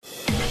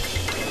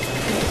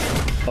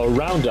a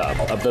roundup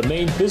of the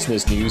main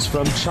business news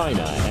from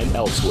China and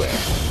elsewhere.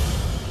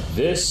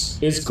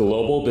 This is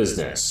Global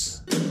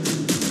Business.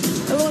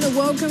 Hello and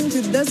welcome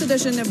to this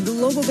edition of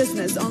Global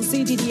Business on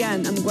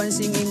CGTN. I'm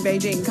Guangxi in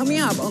Beijing.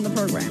 Coming up on the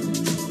program.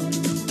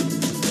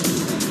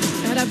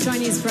 Ahead of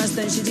Chinese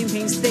President Xi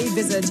Jinping's state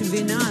visit to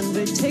Vietnam,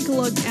 we'll take a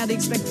look at the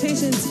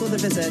expectations for the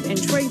visit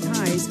and trade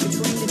ties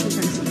between the two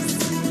countries.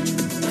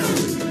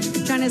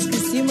 China's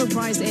consumer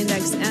price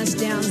index edged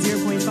down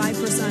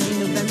 0.5% in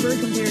November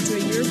compared to a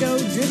year ago,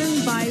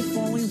 driven by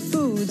falling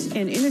food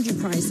and energy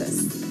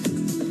prices.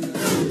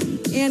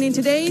 And in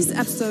today's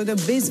episode of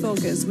Biz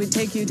Focus, we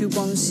take you to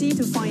Guangxi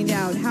to find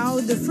out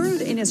how the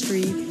fruit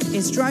industry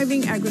is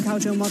driving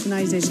agricultural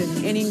modernization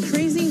and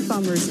increasing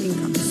farmers'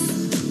 incomes.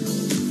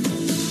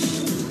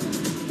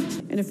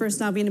 And the first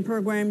stop in the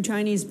program,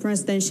 Chinese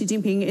President Xi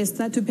Jinping is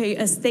set to pay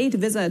a state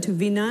visit to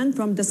Vietnam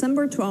from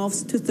December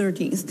 12th to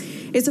 13th.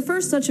 It's the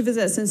first such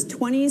visit since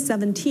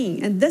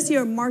 2017, and this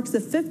year marks the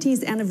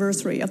 50th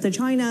anniversary of the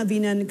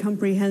China-Vietnam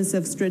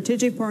Comprehensive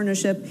Strategic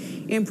Partnership,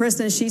 and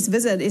President Xi's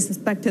visit is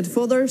expected to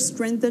further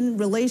strengthen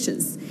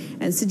relations.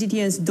 And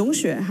CGTN's Dong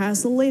Xue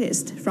has the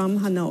latest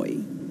from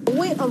Hanoi.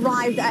 We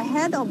arrived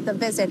ahead of the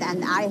visit,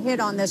 and I hit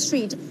on the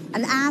street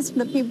and asked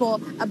the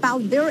people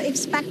about their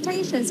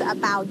expectations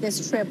about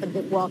this trip.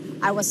 Well,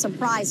 I was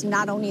surprised.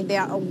 Not only they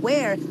are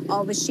aware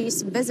of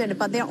Xi's visit,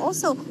 but they're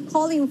also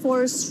calling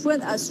for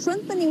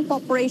strengthening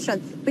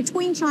cooperation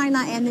between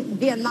China and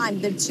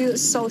Vietnam, the two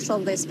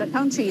socialist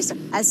countries.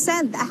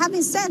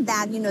 Having said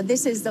that,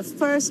 this is the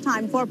first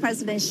time for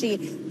President Xi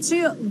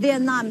to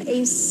Vietnam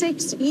in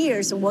 6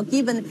 years. Well,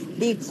 given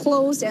the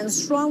close and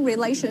strong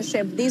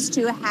relationship, these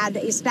two had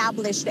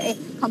established a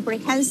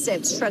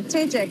comprehensive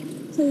strategic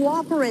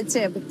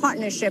cooperative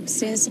partnership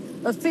since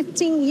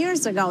 15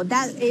 years ago.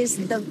 That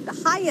is the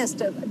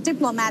highest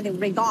diplomatic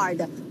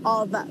regard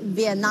of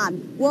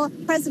Vietnam. Well,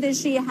 President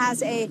Xi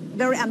has a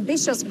very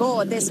ambitious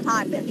goal this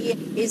time. He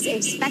is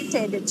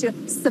expected to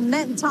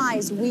cement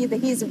ties with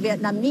his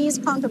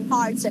Vietnamese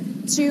counterparts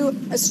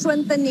to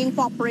strengthening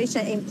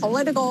cooperation in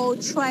political,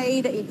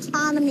 trade,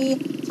 economy,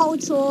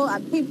 cultural,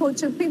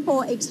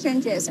 people-to-people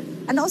exchanges.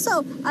 And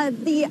also,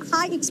 the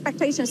high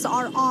expectations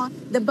are on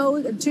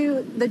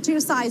the two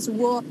sides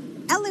will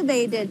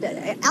elevate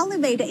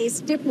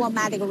its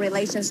diplomatic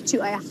relations to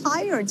a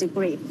higher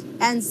degree,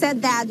 and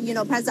said that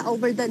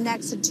over the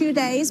next 2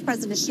 days,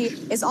 President Xi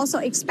is also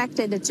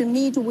expected to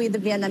meet with the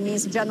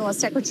Vietnamese General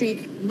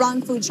Secretary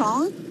Ran Phu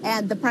Trong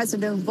and the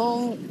President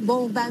Vo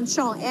Van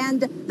Chong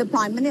and the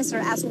Prime Minister,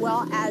 as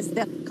well as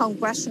the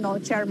Congressional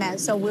Chairman.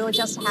 So we'll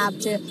just have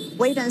to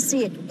wait and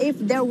see if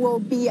there will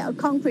be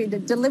concrete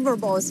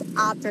deliverables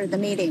after the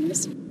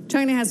meetings.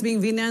 China has been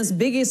Vietnam's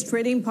biggest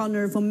trading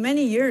partner for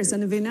many years,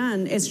 and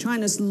Vietnam is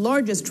China's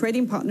largest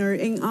trading partner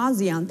in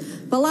ASEAN.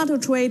 Bilateral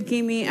trade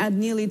came in at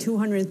nearly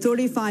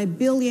 $235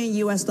 billion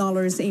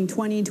in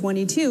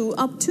 2022,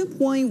 up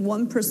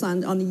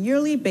 2.1% on a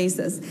yearly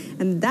basis,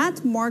 and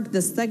that marked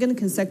the second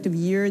consecutive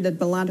year that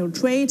bilateral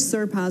trade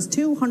surpassed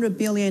 $200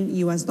 billion.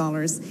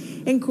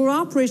 And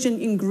cooperation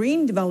in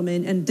green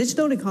development and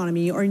digital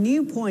economy are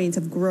new points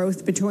of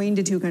growth between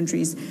the two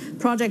countries.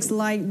 Projects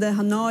like the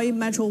Hanoi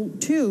Metro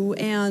 2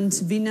 and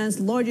Vietnam's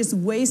largest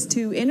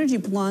waste-to-energy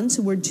plant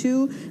were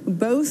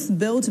both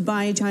built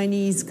by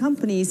Chinese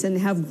companies and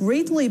have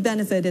greatly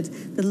benefited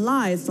the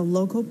lives of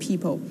local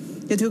people.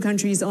 The two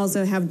countries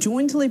also have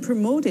jointly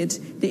promoted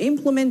the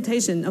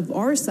implementation of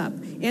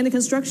RCEP and the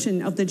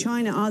construction of the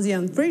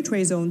China-ASEAN Free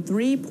Trade Zone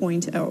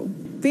 3.0.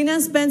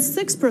 Vietnam spends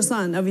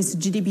 6% of its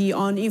GDP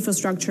on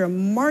infrastructure,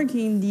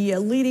 marking the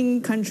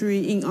leading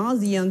country in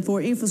ASEAN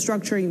for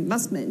infrastructure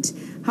investment.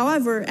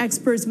 However,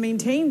 experts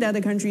maintain that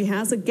the country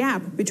has a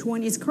gap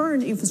between its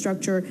current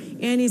infrastructure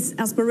and its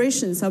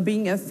aspirations of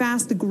being a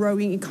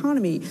fast-growing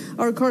economy.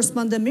 Our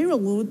correspondent Mira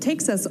Wu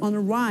takes us on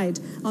a ride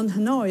on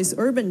Hanoi's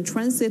urban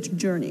transit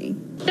journey.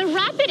 The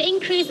rapid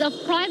increase of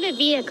private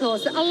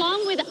vehicles,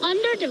 along with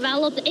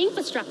underdeveloped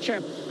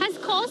infrastructure, has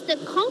caused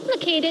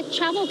complicated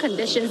travel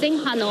conditions in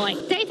Hanoi.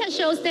 Data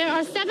shows there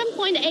are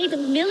 7.8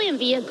 million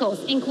vehicles,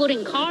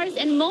 including cars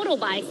and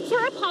motorbikes, for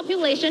a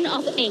population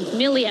of 8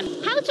 million.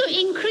 How to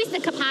increase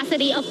the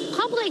capacity of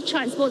public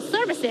transport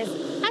services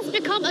has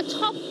become a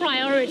top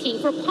priority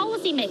for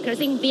policymakers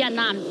in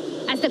Vietnam,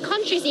 as the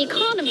country's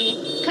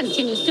economy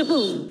continues to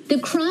boom. The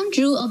crown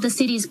jewel of the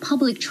city's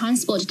public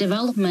transport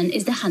development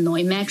is the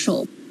Hanoi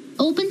Metro.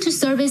 Open to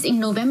service in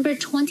November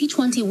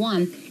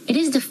 2021, it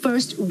is the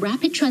first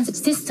rapid transit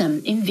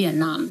system in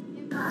Vietnam.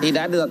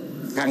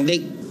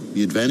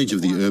 The advantage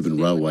of the urban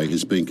railway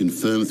has been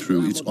confirmed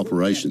through its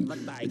operation.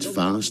 It's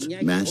fast,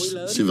 mass,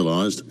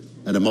 civilized,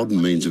 and a modern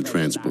means of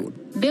transport.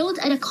 Built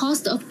at a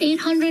cost of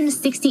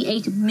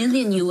 $868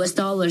 million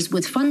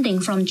with funding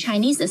from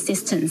Chinese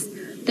assistance,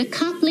 the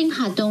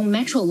Kapling-Hadong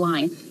Metro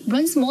line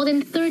runs more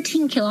than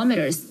 13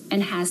 kilometers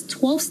and has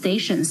 12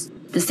 stations.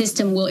 The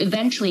system will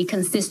eventually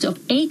consist of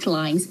 8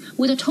 lines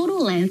with a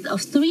total length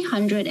of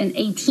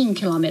 318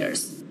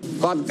 kilometers.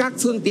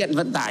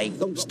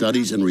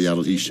 Studies and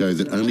reality show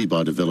that only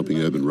by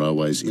developing urban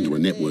railways into a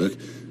network,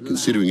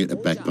 considering it a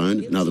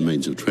backbone and other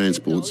means of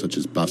transport such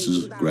as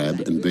buses,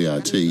 Grab and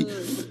BRT,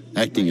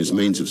 acting as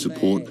means of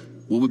support,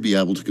 will we be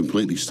able to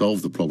completely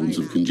solve the problems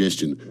of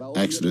congestion,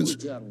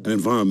 accidents and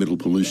environmental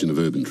pollution of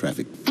urban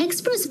traffic.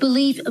 Experts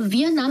believe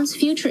Vietnam's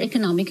future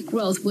economic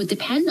growth will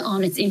depend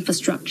on its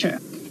infrastructure,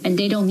 and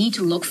they don't need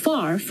to look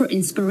far for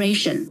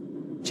inspiration.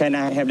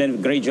 China have done a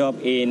great job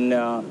in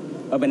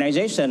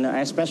urbanization,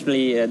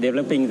 especially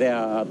developing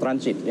their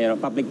transit,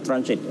 public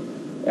transit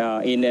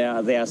in their,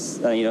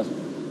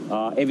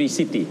 every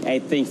city. I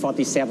think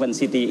 47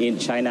 cities in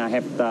China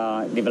have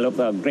developed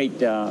a great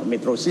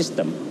metro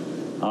system.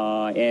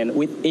 And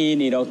within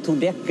 2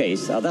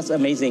 decades, that's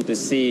amazing to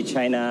see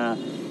China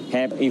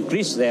have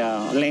increased their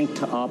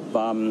length of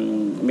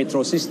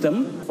metro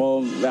system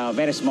from a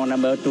very small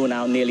number to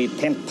now nearly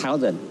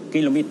 10,000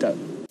 kilometers.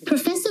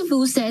 Professor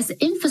Wu says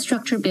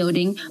infrastructure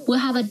building will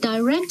have a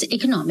direct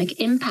economic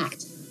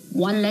impact.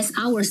 1 less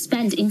hour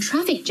spent in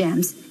traffic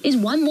jams is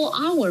 1 more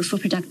hour for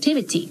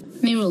productivity.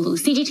 Mira Lu,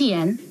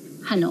 CGTN,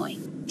 Hanoi.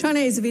 China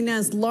is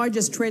Vietnam's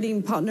largest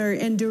trading partner,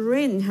 and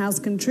durian has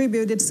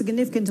contributed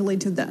significantly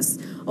to this.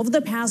 Over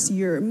the past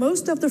year,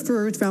 most of the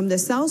fruit from the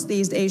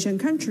Southeast Asian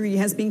country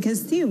has been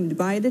consumed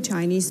by the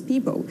Chinese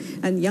people,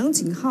 and Yang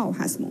Jinghao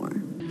has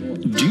more.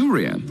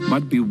 Durian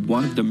might be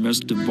one of the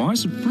most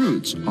divisive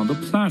fruits on the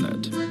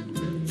planet.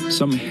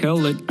 Some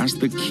hail it as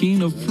the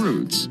king of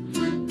fruits,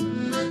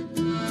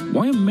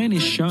 while many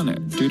shun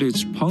it due to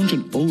its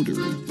pungent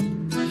odor.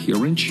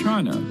 Here in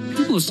China,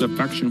 people's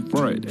affection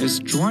for it is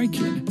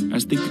striking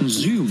as they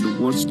consume the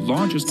world's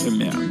largest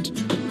amount,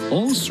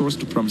 all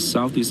sourced from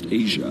Southeast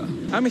Asia.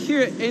 I'm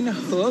here in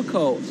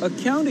Hekou, a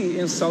county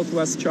in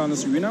southwest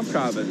China's Yunnan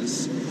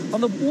province, on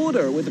the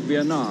border with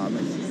Vietnam.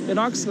 In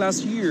August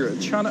last year,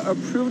 China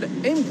approved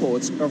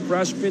imports of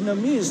fresh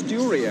Vietnamese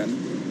durian.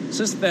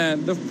 Since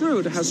then, the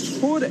fruit has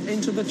poured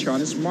into the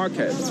Chinese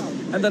market,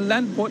 and the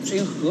land port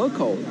in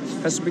Hekou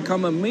has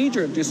become a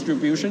major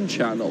distribution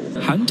channel.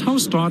 Han Tao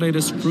started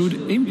his fruit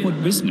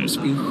import business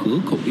in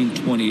Hekou in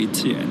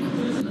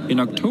 2018. In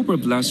October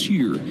of last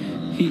year,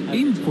 he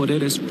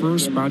imported his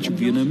first batch of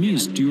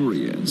Vietnamese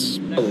durians.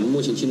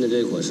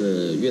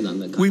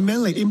 We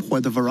mainly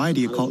import the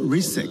variety called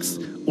Risix,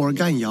 or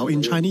Ganyao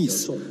in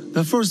Chinese.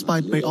 The first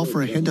bite may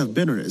offer a hint of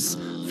bitterness,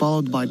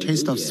 followed by a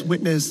taste of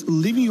sweetness,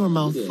 leaving your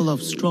mouth full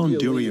of strong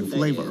durian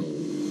flavor.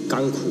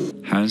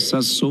 Han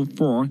says so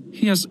far,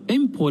 he has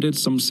imported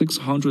some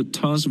 600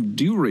 tons of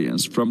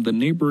durians from the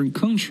neighboring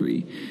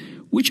country,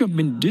 which have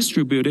been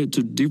distributed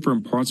to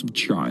different parts of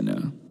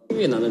China.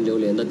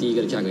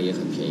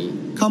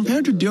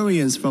 Compared to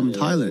durians from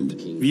Thailand,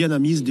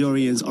 Vietnamese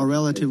durians are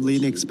relatively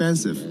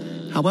inexpensive.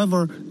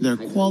 However, their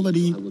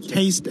quality,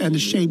 taste, and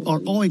shape are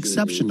all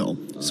exceptional,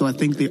 so I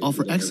think they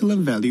offer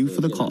excellent value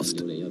for the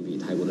cost.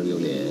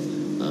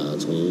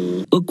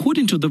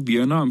 According to the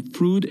Vietnam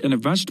Fruit and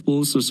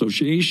Vegetables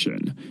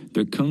Association,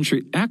 the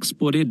country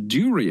exported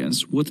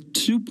durians worth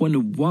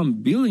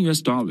 $2.1 billion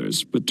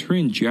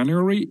between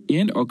January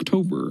and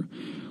October,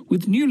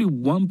 with nearly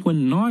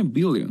 $1.9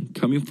 billion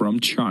coming from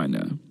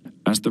China.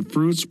 As the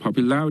fruit's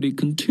popularity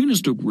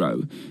continues to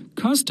grow,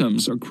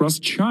 customs across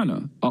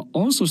China are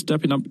also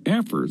stepping up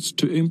efforts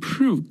to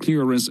improve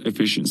clearance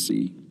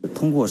efficiency.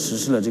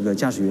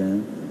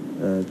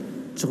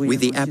 With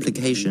the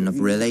application of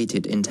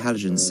related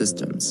intelligence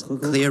systems,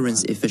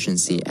 clearance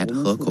efficiency at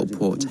Hekou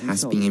Port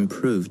has been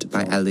improved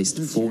by at least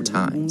 4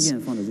 times.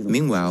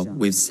 Meanwhile,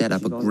 we've set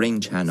up a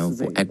green channel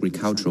for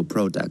agricultural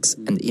products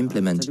and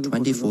implement a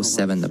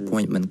 24/7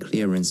 appointment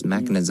clearance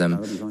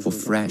mechanism for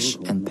fresh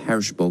and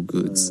perishable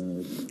goods,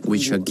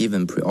 which are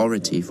given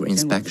priority for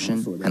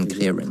inspection and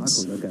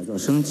clearance.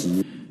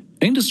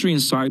 Industry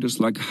insiders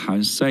like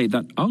Han say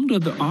that under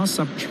the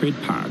RCEP trade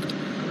pact,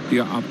 they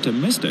are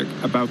optimistic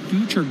about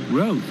future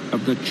growth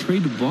of the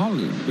trade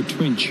volume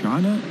between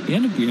China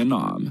and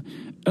Vietnam,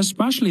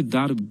 especially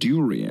that of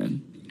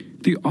durian.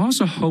 They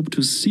also hope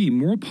to see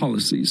more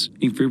policies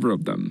in favor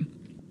of them.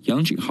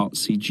 Yang Jinghao,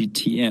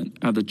 CGTN,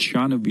 at the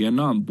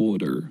China-Vietnam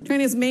border.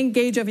 China's main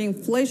gauge of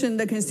inflation,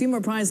 the Consumer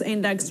Price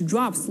Index,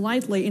 dropped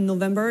slightly in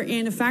November,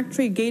 and the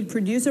Factory Gate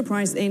Producer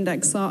Price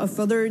Index saw a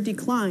further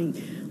decline.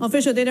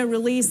 Official data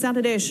released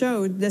Saturday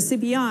showed the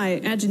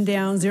CPI edging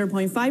down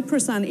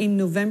 0.5% in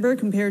November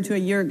compared to a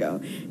year ago.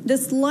 The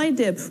slight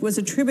dip was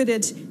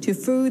attributed to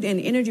food and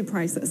energy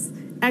prices.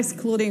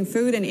 Excluding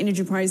food and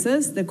energy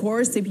prices, the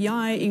core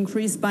CPI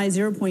increased by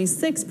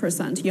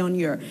 0.6%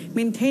 year-on-year,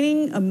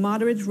 maintaining a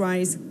moderate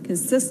rise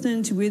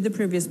consistent with the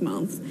previous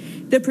month.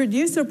 The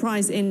Producer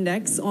Price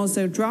Index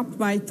also dropped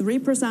by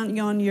 3%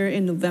 year-on-year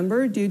in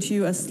November due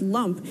to a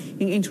slump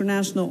in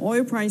international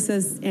oil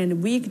prices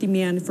and weak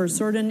demand for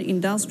certain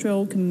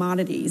industrial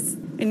commodities.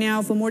 And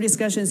now, for more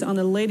discussions on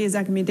the latest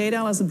economic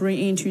data, let's bring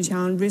in Chu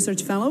Qiang,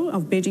 Research Fellow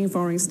of Beijing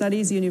Foreign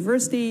Studies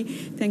University.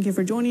 Thank you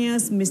for joining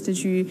us, Mr.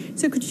 Chu.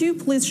 So could you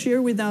please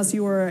share with us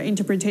your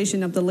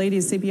interpretation of the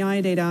latest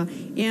CPI data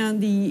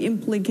and the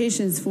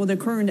implications for the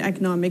current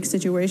economic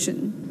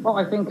situation? Well,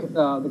 I think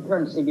the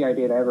current CPI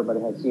data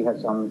everybody has seen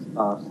has some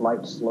slight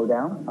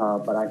slowdown,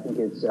 but I think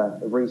it's a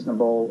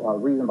reasonable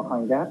reason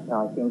behind that.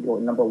 I think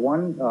number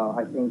one,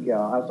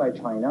 outside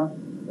China,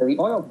 the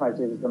oil price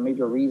is the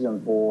major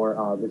reason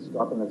for this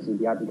drop in the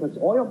CPI, because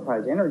oil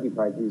price, energy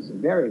price is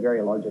very,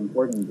 very large,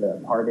 important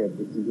part of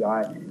the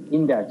CPI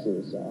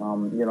indexes.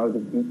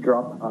 The big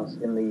drop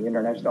in the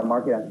international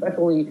market,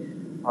 especially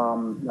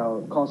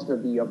cost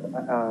of the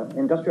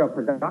industrial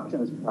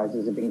productions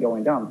prices have been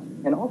going down.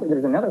 And also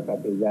there's another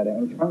factor that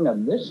in China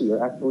this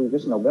year, actually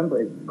this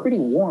November, is pretty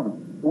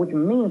warm, which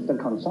means the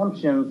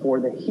consumption for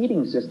the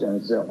heating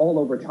systems all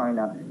over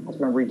China has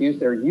been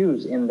reduced their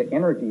use in the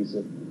energies.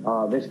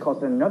 This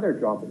caused another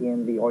drop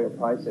in the oil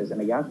prices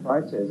and the gas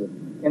prices.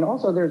 And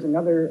also there's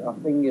another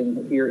thing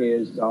in here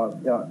is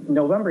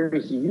November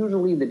is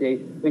usually the day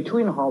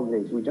between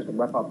holidays. We just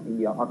wrap up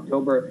the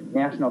October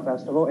National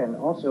Festival, and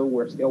also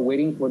we're still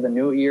waiting for the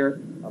New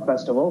Year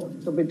festival.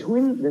 So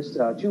between this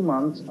 2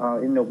 months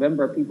in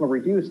November, people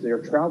reduce their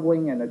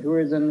traveling and the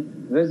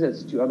tourism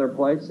visits to other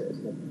places.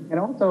 And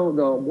also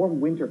the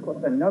warm winter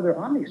caused another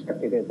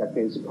unexpected effect,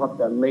 is caused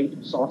the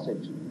late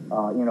sausage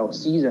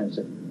seasons.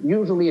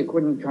 Usually,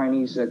 according to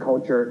Chinese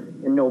culture,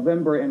 in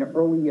November and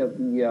early of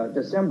the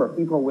December,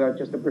 people will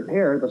just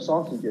prepare the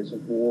sausages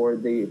for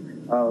the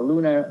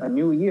Lunar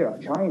New Year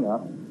of China.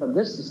 But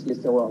this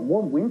is a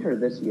warm winter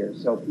this year,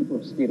 so people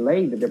just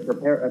delayed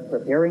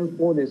preparing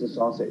for this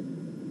sausage.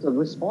 So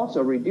this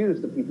also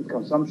reduced the people's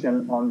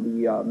consumption on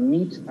the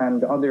meat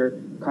and other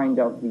kind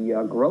of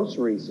the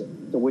groceries,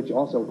 so which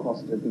also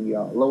caused the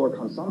lower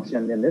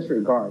consumption in this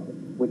regard,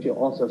 which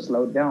also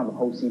slowed down the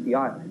whole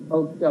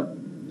CPI.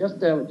 Just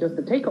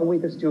to take away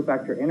this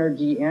two-factor,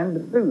 energy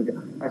and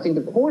food, I think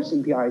the core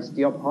CPI is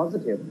still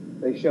positive.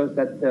 It shows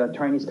that the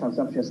Chinese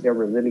consumption is still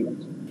resilient.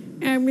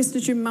 And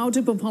Mr. Chu,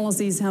 multiple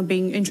policies have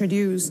been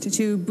introduced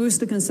to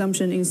boost the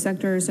consumption in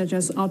sectors such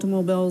as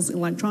automobiles,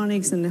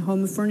 electronics, and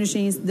home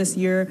furnishings this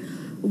year.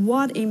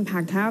 What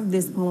impact have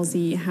this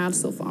policy had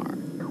so far?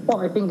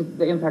 Well, I think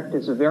the impact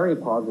is very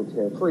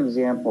positive. For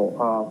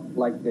example,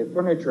 like the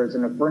furniture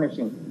and the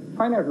furnishing,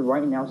 China is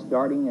right now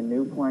starting a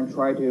new plan,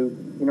 try to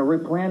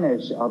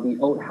replenish the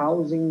old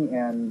housing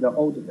and the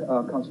old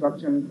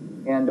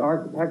construction and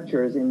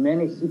architectures in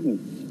many cities.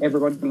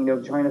 Everybody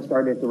knows China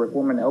started the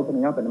reform and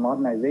opening up and the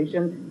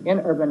modernization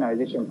and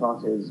urbanization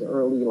process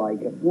early, like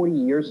 40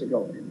 years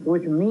ago,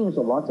 which means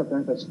lots of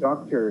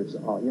infrastructures,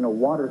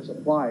 water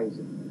supplies,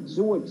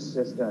 sewage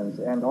systems,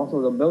 and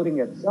also the building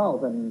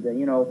itself, and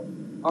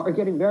are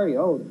getting very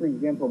old. For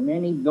example,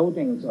 many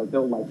buildings are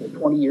built like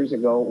 20 years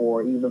ago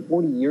or even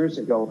 40 years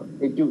ago.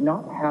 They do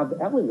not have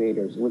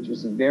elevators, which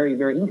is very,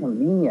 very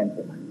inconvenient.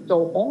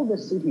 So all the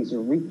cities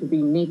need to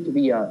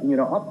be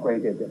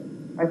upgraded.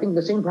 I think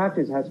the same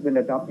practice has been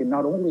adopted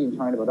not only in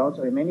China, but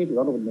also in many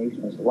developed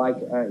nations, like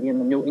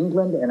in New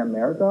England and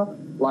America,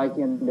 like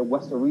in the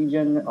western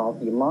region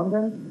of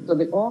London. So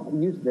they all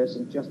use this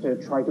just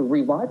to try to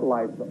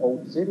revitalize the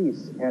old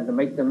cities and to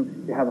make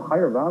them to have a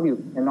higher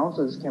value. And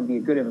also this can be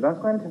a good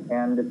investment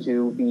and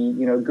to be,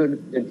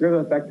 good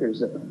driven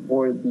factors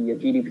for the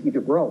GDP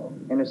to grow.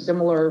 And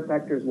similar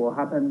factors will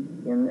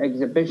happen in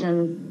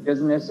exhibition,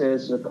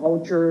 businesses,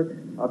 culture,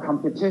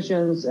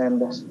 competitions,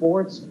 and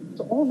sports.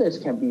 So all this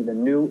can be the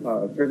new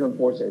driven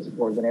forces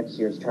for the next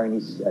year's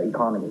Chinese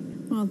economy.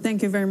 Well,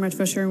 thank you very much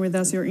for sharing with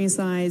us your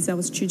insights. That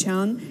was Chu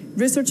Chan,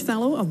 Research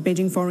Fellow of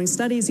Beijing Foreign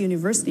Studies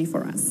University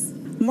for us.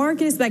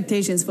 Market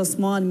expectations for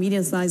small and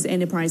medium-sized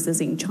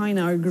enterprises in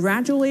China are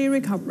gradually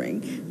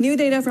recovering. New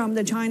data from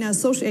the China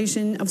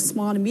Association of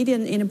Small and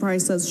Medium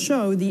Enterprises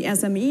show the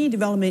SME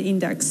Development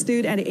Index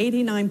stood at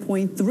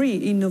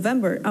 89.3 in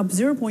November, up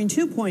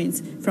 0.2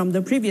 points from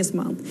the previous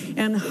month,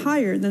 and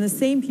higher than the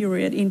same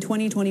period in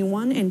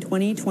 2021 and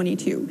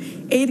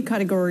 2022. 8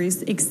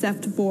 categories,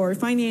 except for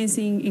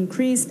financing,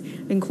 increased,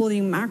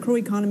 including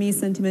macroeconomy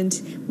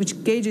sentiment,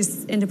 which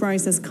gauges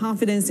enterprises'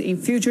 confidence in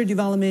future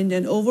development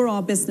and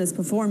overall business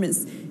performance.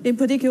 In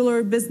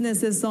particular,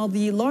 businesses saw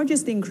the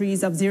largest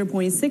increase of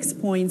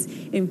 0.6 points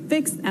in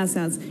fixed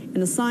assets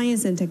and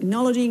science and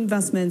technology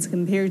investments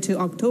compared to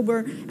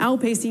October,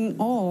 outpacing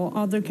all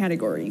other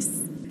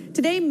categories.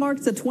 Today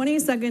marks the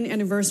 22nd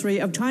anniversary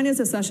of China's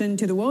accession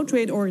to the World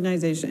Trade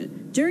Organization.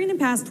 During the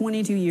past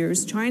 22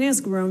 years, China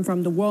has grown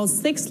from the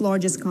world's 6th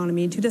largest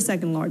economy to the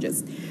 2nd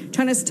largest.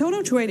 China's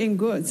total trade in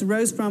goods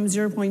rose from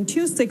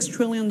 $0.26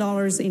 trillion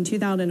in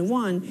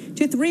 2001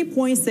 to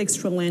 $3.6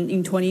 trillion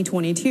in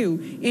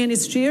 2022, and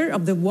its share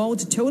of the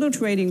world's total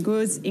trade in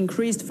goods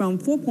increased from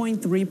 4.3%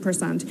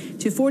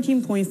 to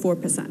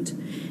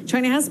 14.4%.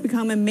 China has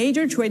become a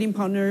major trading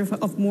partner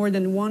of more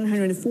than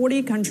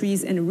 140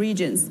 countries and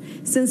regions.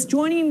 Since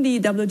joining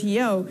the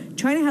WTO,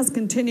 China has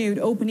continued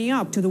opening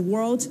up to the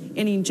world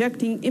and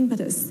injecting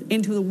impetus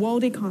into the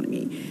world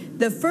economy.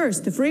 The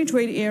first free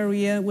trade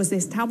area was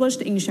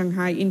established in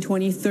Shanghai in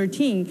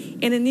 2013,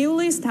 and a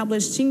newly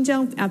established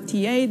Xinjiang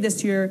FTA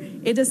this year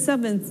is the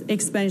 7th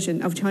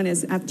expansion of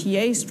China's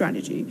FTA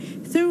strategy.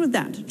 Through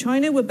that,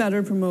 China will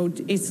better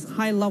promote its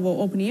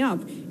high-level opening up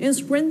and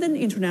strengthen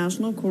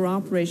international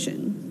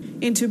cooperation.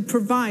 And to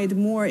provide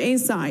more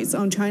insights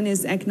on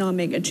China's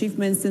economic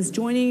achievements since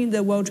joining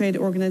the World Trade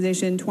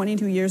Organization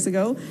 22 years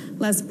ago,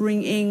 let's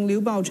bring in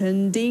Liu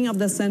Baochen, Dean of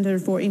the Center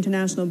for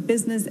International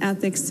Business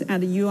Ethics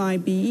at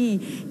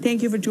UIBE.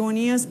 Thank you for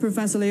joining us,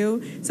 Professor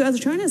Liu. So as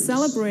China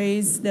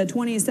celebrates the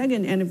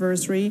 22nd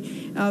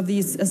anniversary of the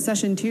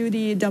accession to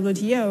the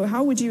WTO,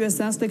 how would you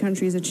assess the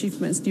country's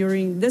achievements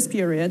during this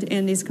period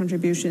and its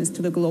contributions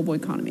to the global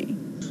economy?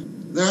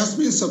 There has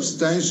been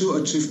substantial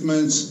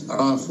achievements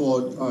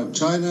for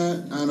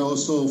China and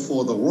also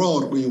for the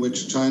world in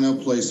which China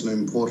plays an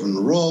important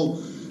role.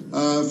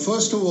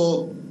 First of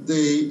all,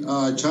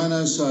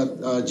 China's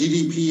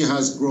GDP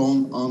has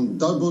grown on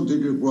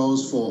double-digit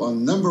growth for a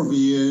number of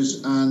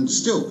years, and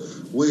still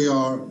we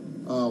are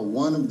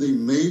one of the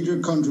major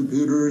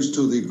contributors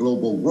to the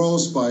global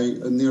growth by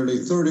nearly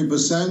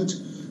 30%.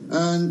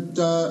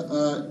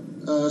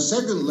 And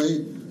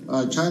secondly,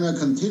 China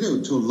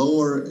continued to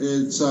lower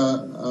its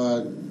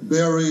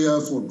barrier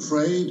for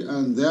trade,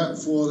 and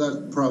therefore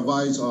that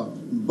provides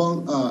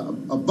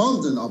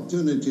abundant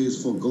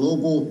opportunities for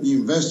global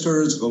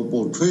investors,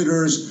 global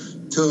traders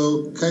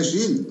to cash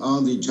in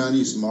on the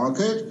Chinese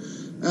market.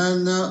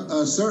 And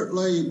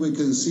certainly we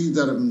can see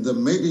that the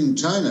Made in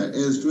China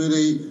is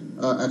really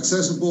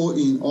accessible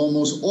in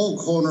almost all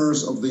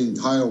corners of the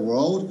entire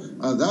world.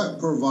 That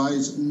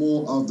provides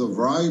more of the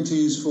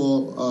varieties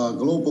for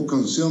global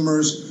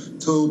consumers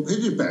to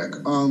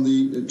piggyback on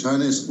the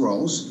Chinese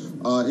growth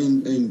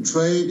in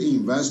trade,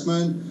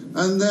 investment.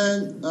 And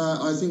then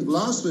I think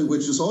lastly,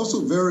 which is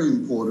also very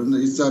important,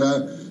 is that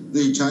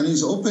the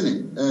Chinese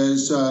opening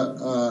is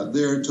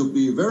there to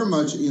be very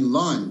much in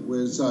line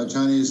with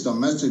Chinese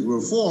domestic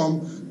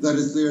reform that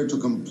is there to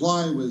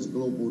comply with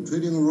global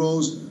trading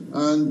rules.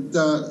 And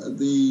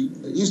the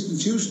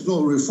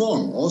institutional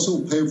reform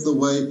also paved the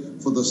way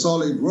for the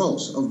solid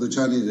growth of the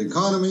Chinese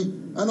economy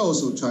and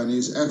also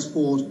Chinese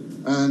export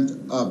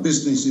and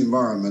business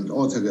environment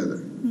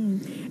altogether.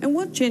 And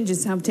what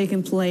changes have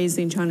taken place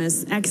in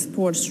China's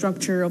export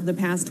structure over the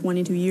past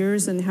 22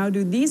 years, and how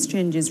do these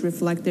changes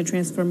reflect the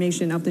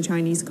transformation of the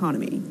Chinese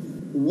economy?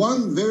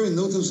 One very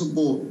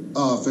noticeable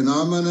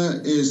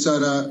phenomenon is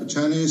that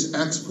Chinese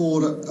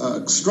export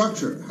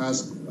structure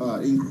has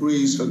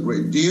increased a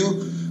great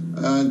deal.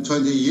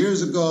 20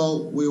 years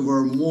ago, we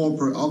were more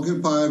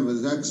preoccupied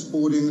with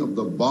exporting of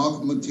the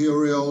bulk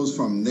materials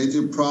from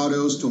native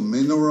produce to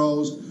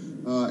minerals,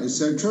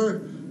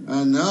 etc.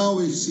 And now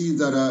we see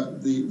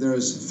that there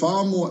is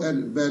far more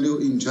added value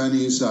in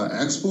Chinese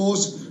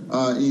exports,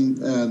 in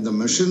the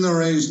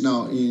machineries,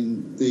 now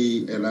in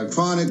the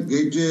electronic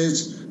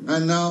gadgets,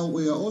 and now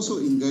we are also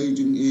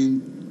engaging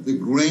in the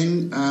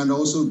green and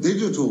also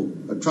digital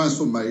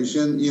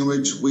transformation, in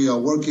which we are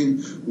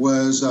working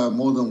with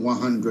more than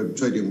 100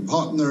 trading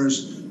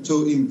partners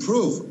to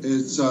improve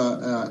its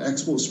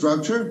export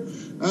structure.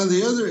 And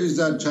the other is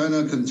that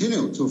China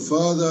continues to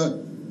further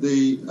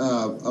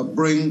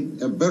bring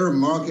a better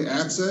market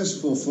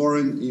access for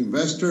foreign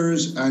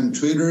investors and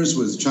traders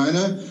with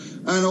China,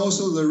 and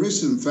also the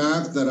recent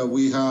fact that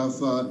we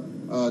have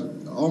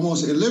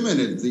almost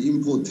eliminated the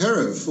import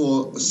tariff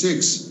for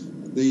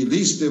the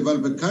least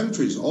developed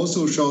countries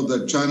also show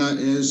that China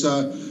is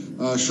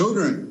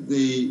shouldering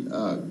the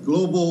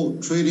global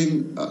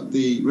trading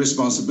the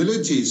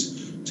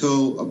responsibilities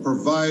to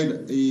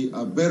provide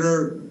a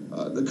better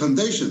the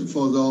condition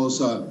for those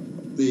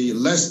the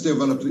less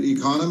developed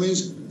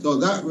economies. So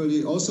that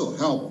really also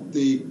helped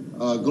the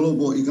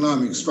global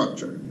economic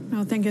structure.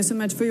 Well, thank you so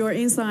much for your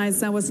insights.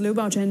 That was Liu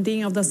Baochen,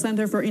 Dean of the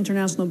Center for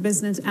International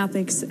Business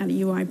Ethics at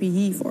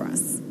UIBE for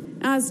us.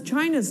 As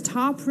China's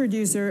top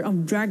producer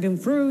of dragon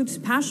fruit,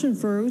 passion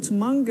fruit,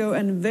 mango,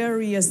 and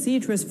various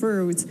citrus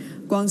fruits,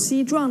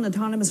 Guangxi Zhuang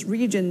Autonomous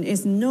Region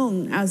is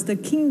known as the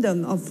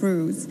Kingdom of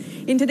Fruits.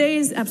 In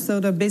today's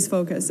episode of Biz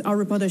Focus, our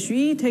reporter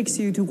Xu takes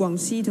you to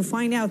Guangxi to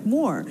find out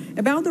more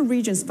about the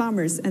region's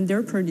farmers and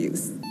their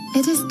produce.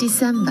 It is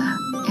December,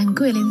 and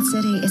Guilin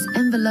City is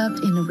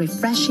enveloped in a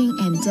refreshing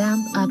and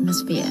damp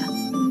atmosphere.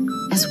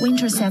 As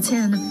winter sets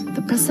in,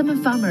 the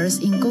persimmon farmers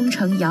in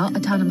Gongchengyao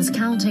Autonomous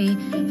County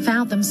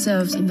found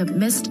themselves in the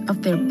midst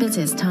of their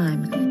busiest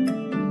time.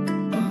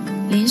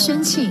 Lin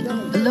Shenqing,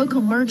 a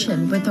local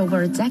merchant with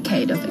over a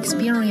decade of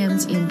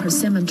experience in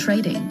persimmon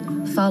trading,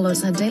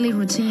 follows a daily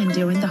routine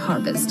during the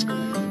harvest.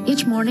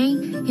 Each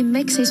morning, he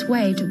makes his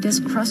way to this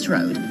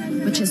crossroad,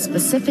 which is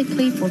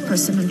specifically for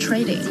persimmon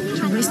trading,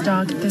 to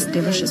restock this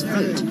delicious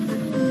fruit.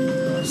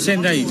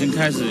 现在已经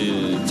开始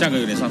价格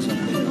有点上升，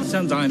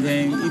像早两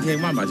天一天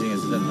1万把斤也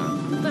是正常。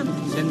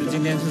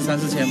今天是3、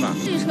4千吧，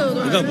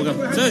不够，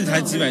这里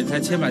才几百，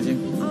才1,000把斤。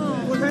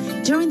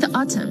During the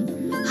autumn,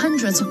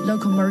 hundreds of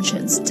local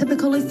merchants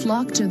typically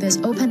flock to this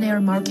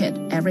open-air market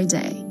every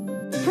day.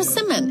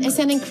 Persimmon is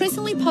an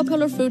increasingly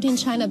popular fruit in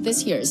China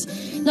this year,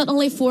 not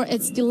only for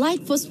its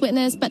delightful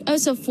sweetness, but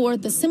also for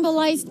the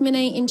symbolized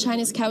meaning in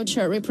Chinese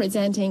culture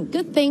representing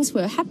good things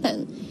will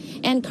happen.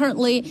 And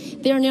currently,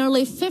 there are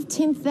nearly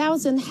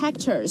 15,000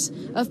 hectares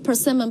of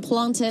persimmon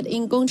planted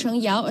in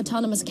Gongcheng Yao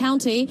Autonomous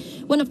County,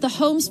 one of the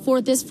homes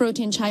for this fruit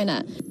in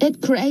China.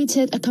 It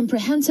created a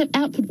comprehensive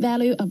output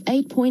value of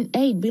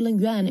 8.8 billion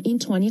yuan in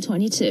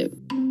 2022.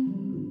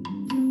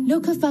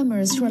 Local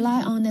farmers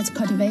rely on its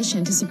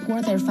cultivation to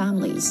support their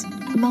families.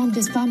 Among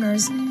these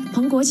farmers,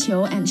 Peng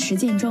Guoqiu and Shi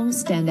Jinping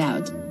stand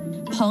out.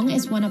 Peng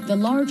is one of the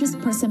largest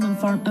persimmon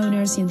farm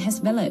owners in his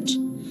village.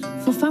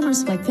 For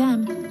farmers like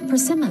them,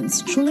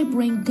 persimmons truly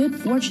bring good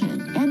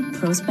fortune and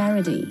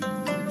prosperity.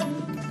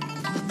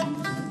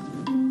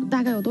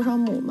 大概有多少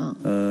亩吗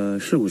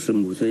？40-50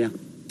亩这样，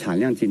产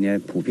量今年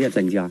普遍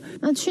增加。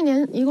那去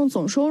年一共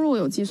总收入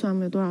有计算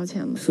没有多少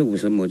钱吗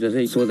？40-50亩，就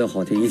是说的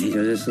好听一点，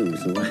就是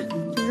40-50万。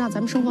就是让咱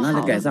们生活好。那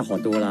就改善好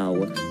多了。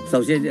我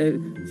首先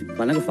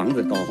把那个房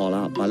子搞好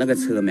了，把那个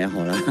车买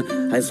好了，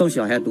还送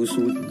小孩读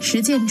书。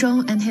Shi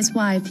Jinping and his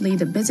wife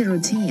lead a busy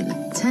routine,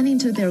 tending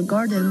to their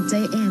garden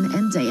day in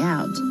and day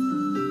out.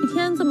 一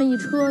天这么一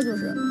车就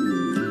是。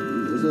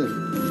不是，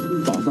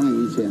早上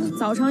一车。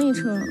早上一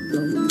车。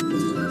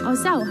哦，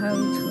下午还有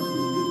一车，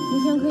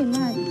一天可以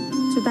卖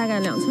就大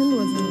概2000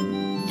多斤。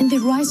And they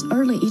rise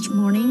early each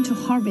morning to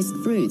harvest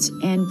fruits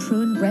and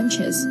prune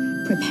branches,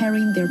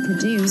 preparing their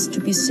produce to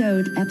be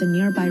sold at the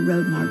nearby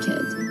road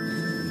market.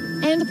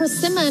 And the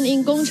persimmon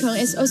in Gongcheng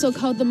is also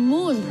called the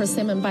moon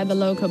persimmon by the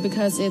local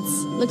because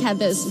it's, look at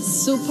this,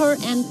 super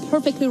and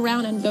perfectly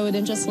round and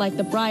golden, just like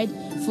the bright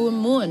full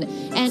moon.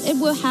 And it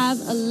will have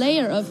a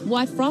layer of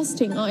white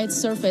frosting on its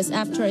surface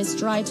after it's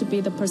dried to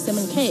be the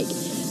persimmon cake,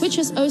 which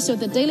is also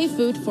the daily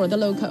food for the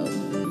local.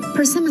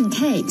 Persimmon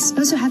cakes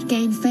also have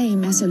gained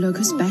fame as a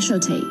local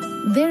specialty.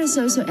 There is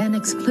also an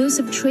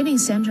exclusive trading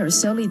center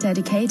solely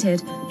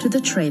dedicated to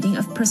the trading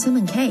of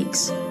persimmon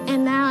cakes.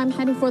 And now I'm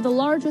heading for the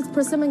largest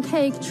persimmon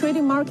cake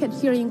trading market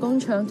here in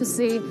Gongcheng to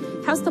see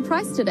how's the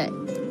price today.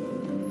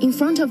 In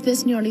front of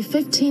this nearly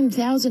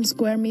 15,000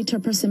 square meter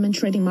persimmon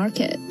trading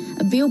market,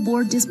 a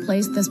billboard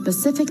displays the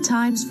specific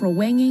times for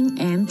weighing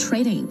and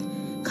trading,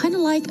 kind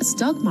of like a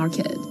stock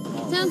market.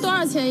 今天多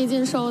少钱一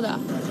斤收的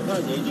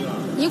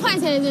？1块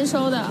钱一斤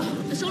收的。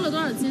收了多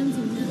少斤？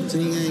今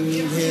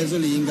天黑这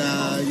里应该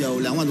有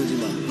2万多斤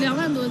吧。2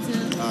万多斤。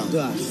啊，对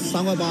啊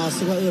，3块8、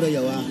4块2的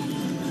有啊。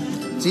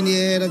今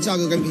天的价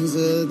格跟平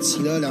时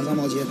起了2-3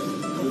毛钱，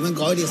我们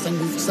搞一点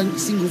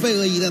辛苦费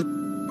而已的。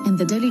And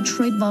the daily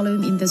trade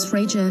volume in this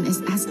region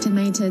is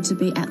estimated to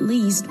be at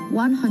least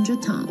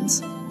 100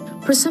 tons.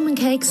 Persimmon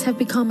cakes have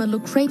become a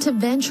lucrative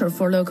venture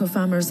for local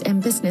farmers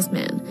and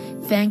businessmen,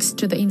 thanks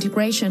to the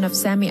integration of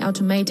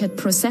semi-automated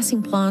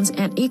processing plants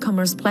and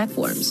e-commerce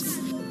platforms.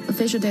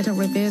 Official data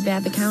reveal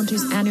that the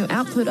county's annual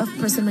output of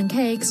persimmon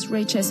cakes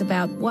reaches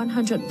about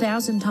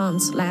 100,000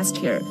 tons last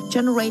year,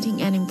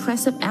 generating an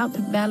impressive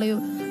output value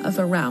of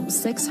around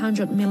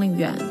 600 million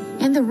yuan.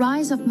 And the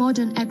rise of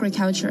modern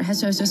agriculture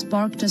has also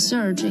sparked a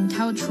surge in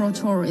cultural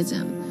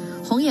tourism.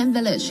 Hongyan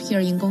Village here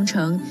in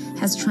Gongcheng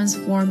has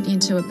transformed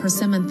into a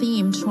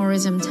persimmon-themed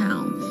tourism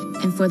town.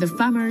 And for the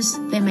farmers,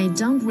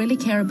 don't really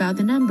care about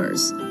the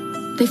numbers.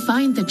 They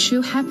find the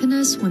true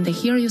happiness when they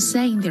hear you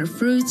saying their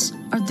fruits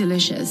are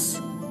delicious.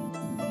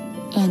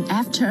 And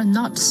after a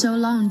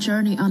not-so-long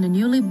journey on a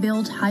newly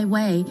built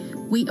highway,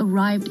 we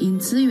arrived in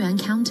Ziyuan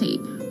County,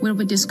 where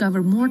we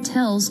discovered more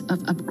tales of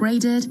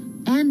upgraded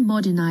and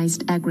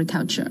modernized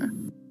agriculture.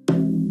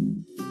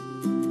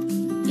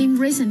 In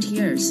recent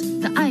years,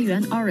 the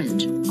Aiyuan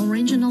orange,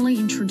 originally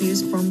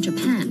introduced from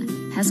Japan,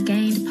 has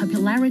gained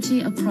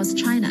popularity across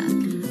China.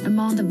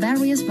 Among the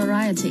various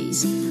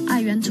varieties,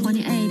 Aiyuan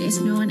 28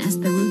 is known as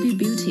the Ruby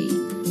Beauty.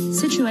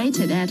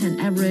 Situated at an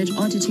average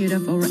altitude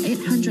of over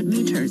 800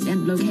 meters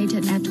and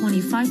located at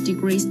 25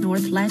 degrees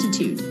north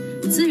latitude,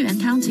 Ziyuan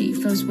County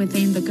falls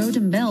within the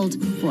Golden Belt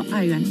for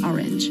Aiyuan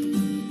orange.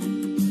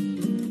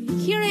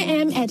 Here I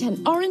am at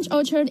an orange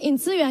orchard in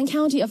Ziyuan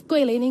County of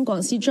Guilin in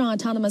Guangxi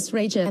Autonomous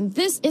Region. And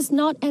this is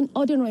not an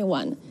ordinary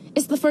one.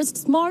 It's the first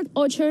smart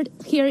orchard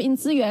here in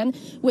Ziyuan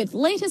with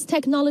latest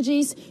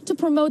technologies to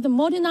promote the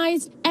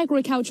modernized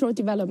agricultural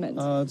development.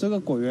 这个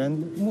果园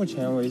目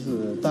前为止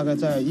大概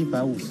在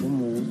150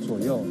亩左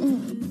右。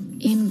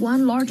In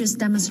one largest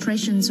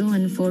demonstration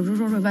zone for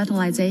rural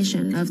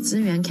revitalization of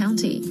Ziyuan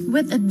County,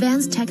 with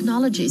advanced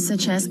technologies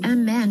such as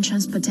unmanned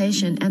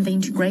transportation and the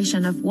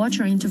integration of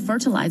water into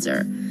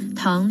fertilizer,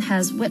 Tang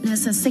has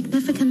witnessed a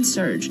significant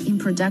surge in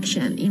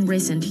production in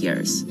recent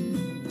years.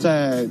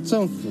 在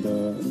政府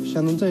的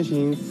乡村振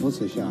兴扶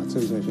持下、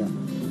政策下，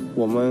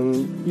我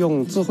们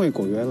用智慧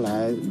果园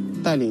来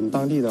带领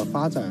当地的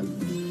发展，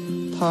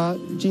它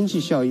经济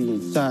效益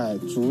在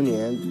逐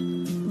年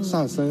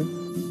上升。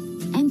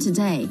And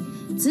today,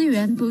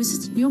 Ziyuan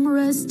boasts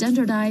numerous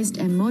standardized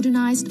and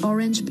modernized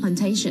orange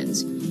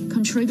plantations,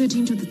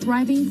 contributing to the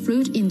thriving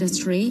fruit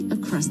industry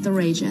across the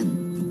region.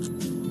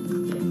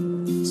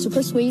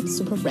 Super sweet,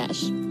 super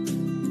fresh.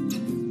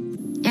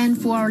 And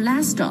for our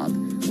last stop,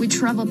 we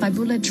travel by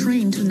bullet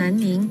train to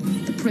Nanning,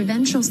 the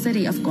provincial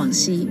city of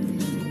Guangxi.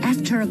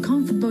 After a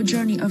comfortable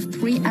journey of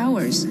 3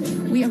 hours,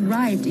 we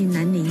arrived in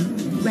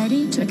Nanning,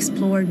 ready to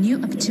explore new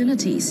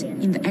opportunities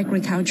in the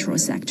agricultural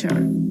sector.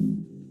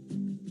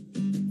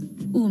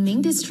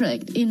 Wuming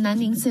District in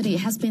Nanning City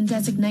has been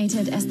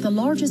designated as the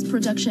largest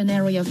production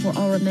area for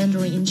our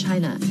mandarin in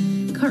China.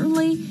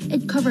 Currently,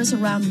 it covers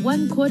around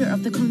 1/4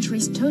 of the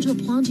country's total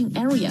planting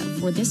area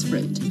for this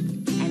fruit.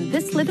 And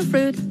this little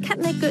fruit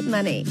can make good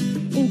money.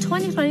 In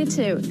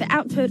 2022, the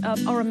output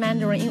of our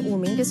mandarin in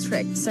Wuming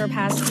District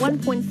surpassed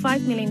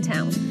 1.5 million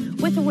tons,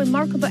 with a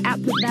remarkable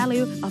output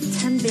value of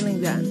 10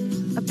 billion yuan,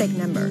 a big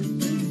number.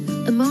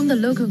 Among the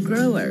local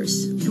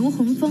growers, Du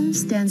Hongfeng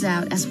stands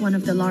out as one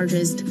of the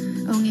largest,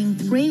 owning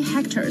 3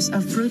 hectares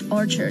of fruit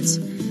orchards.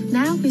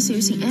 Now he's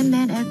using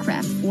unmanned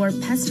aircraft for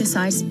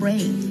pesticide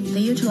spraying,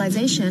 the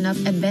utilization of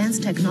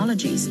advanced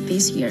technologies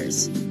these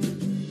years.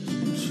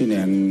 去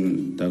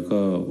年得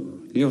个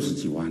60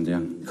几万这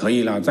样，可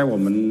以了。在我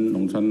们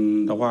农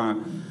村的话，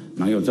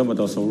能有这么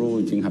多收入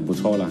已经很不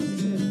错了，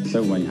所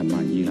以我们也很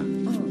满意了。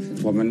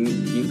我们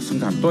一生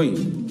产队，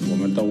我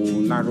们都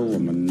纳入我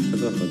们这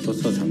个合作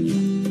社成立了，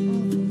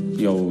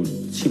有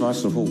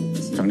70-80户。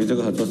成立这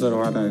个合作社的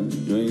话呢，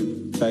因为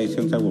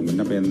现在我们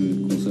那边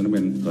公司那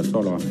边合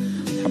作了，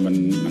他们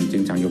能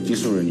经常有技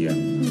术人员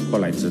过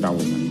来指导我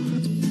们。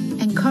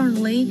And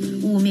currently,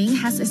 Wuming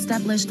has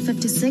established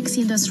 56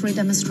 industry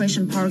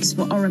demonstration parks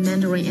for our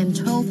mandarin and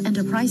 12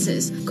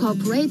 enterprises,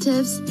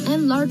 cooperatives,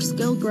 and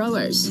large-scale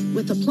growers,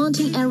 with a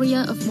planting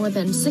area of more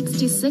than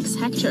 66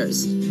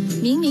 hectares.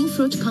 Mingming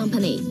Fruit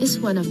Company is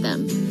one of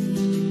them.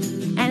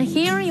 And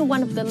here in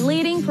one of the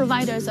leading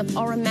providers of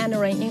our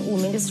mandarin in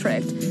Wuming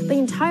District, the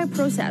entire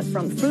process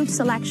from fruit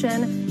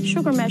selection,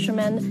 sugar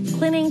measurement,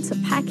 cleaning to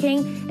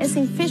packing is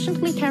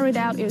efficiently carried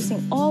out using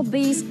all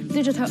these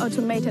digital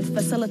automated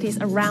facilities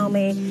around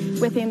me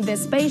within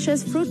this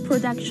spacious fruit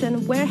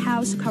production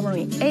warehouse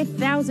covering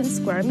 8,000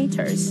 square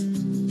meters.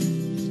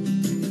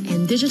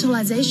 And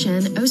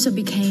digitalization also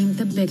became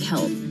the big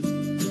help.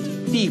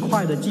 地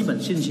块的基本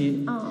信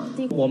息，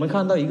我们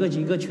看到一个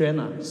圈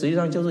啊，实际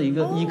上就是一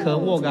颗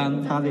沃柑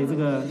它的这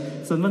个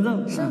身份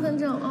证，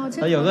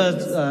它有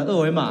个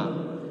2维码，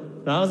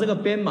然后这个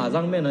编码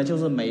上面呢就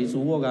是每一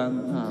株沃柑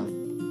啊。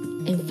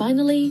And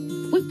finally,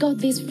 we've got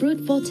these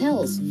fruit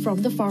hotels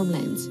from the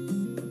farmlands.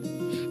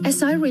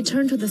 As I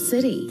return to the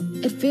city,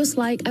 it feels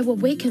like I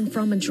awaken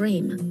from a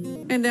dream.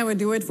 And that would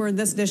do it for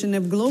this edition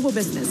of Global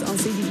Business on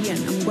CGTN.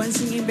 I'm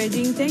Guangxi in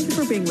Beijing. Thank you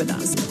for being with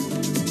us.